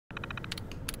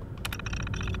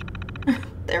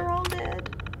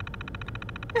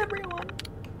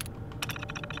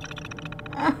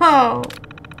Oh,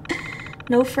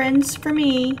 no friends for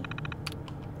me.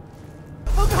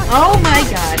 Oh my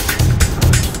god.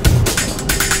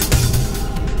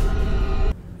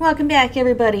 Welcome back,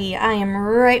 everybody. I am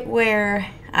right where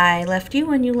I left you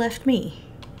when you left me.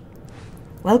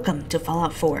 Welcome to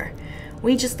Fallout 4.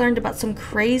 We just learned about some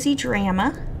crazy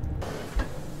drama.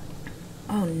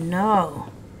 Oh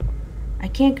no. I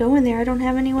can't go in there. I don't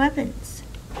have any weapons.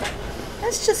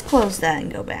 Let's just close that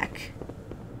and go back.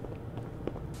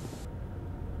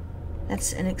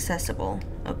 That's inaccessible.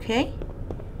 Okay.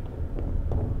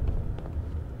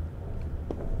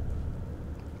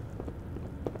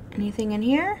 Anything in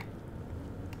here?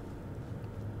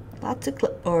 Lots of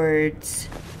clipboards.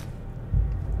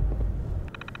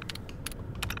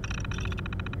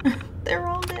 They're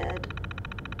all dead.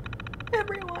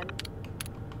 Everyone.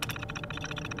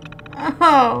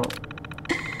 Oh.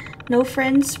 No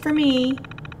friends for me.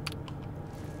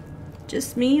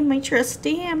 Just me and my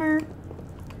trusty hammer.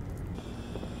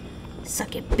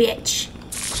 Suck it, bitch.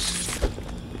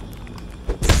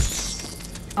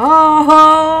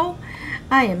 Oh,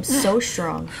 I am so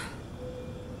strong.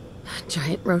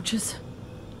 Giant roaches?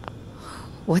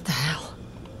 What the hell?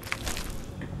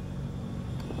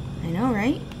 I know,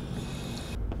 right?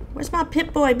 Where's my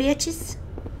Pip-Boy, bitches?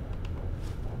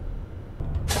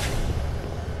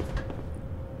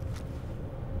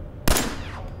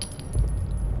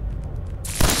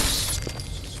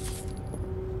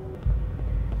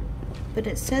 But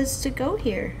it says to go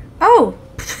here. Oh!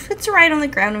 It's right on the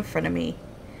ground in front of me.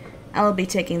 I'll be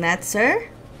taking that, sir.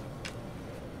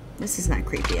 This is not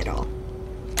creepy at all.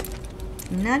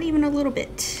 Not even a little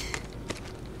bit.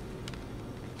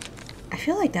 I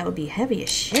feel like that would be heavy as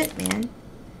shit, man.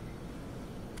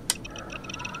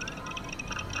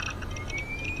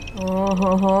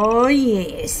 Oh,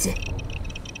 yes.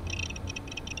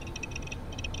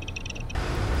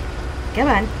 Come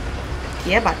on.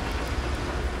 Come on.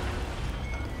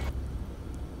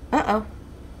 Uh-oh.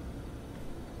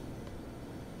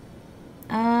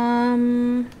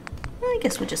 I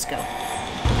guess we'll just go.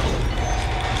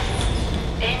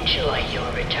 Enjoy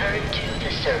your return to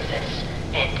the surface,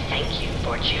 and thank you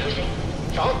for choosing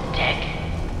Vault Tech.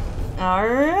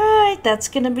 Alright, that's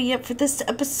gonna be it for this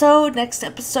episode. Next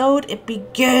episode, it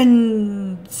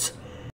begins.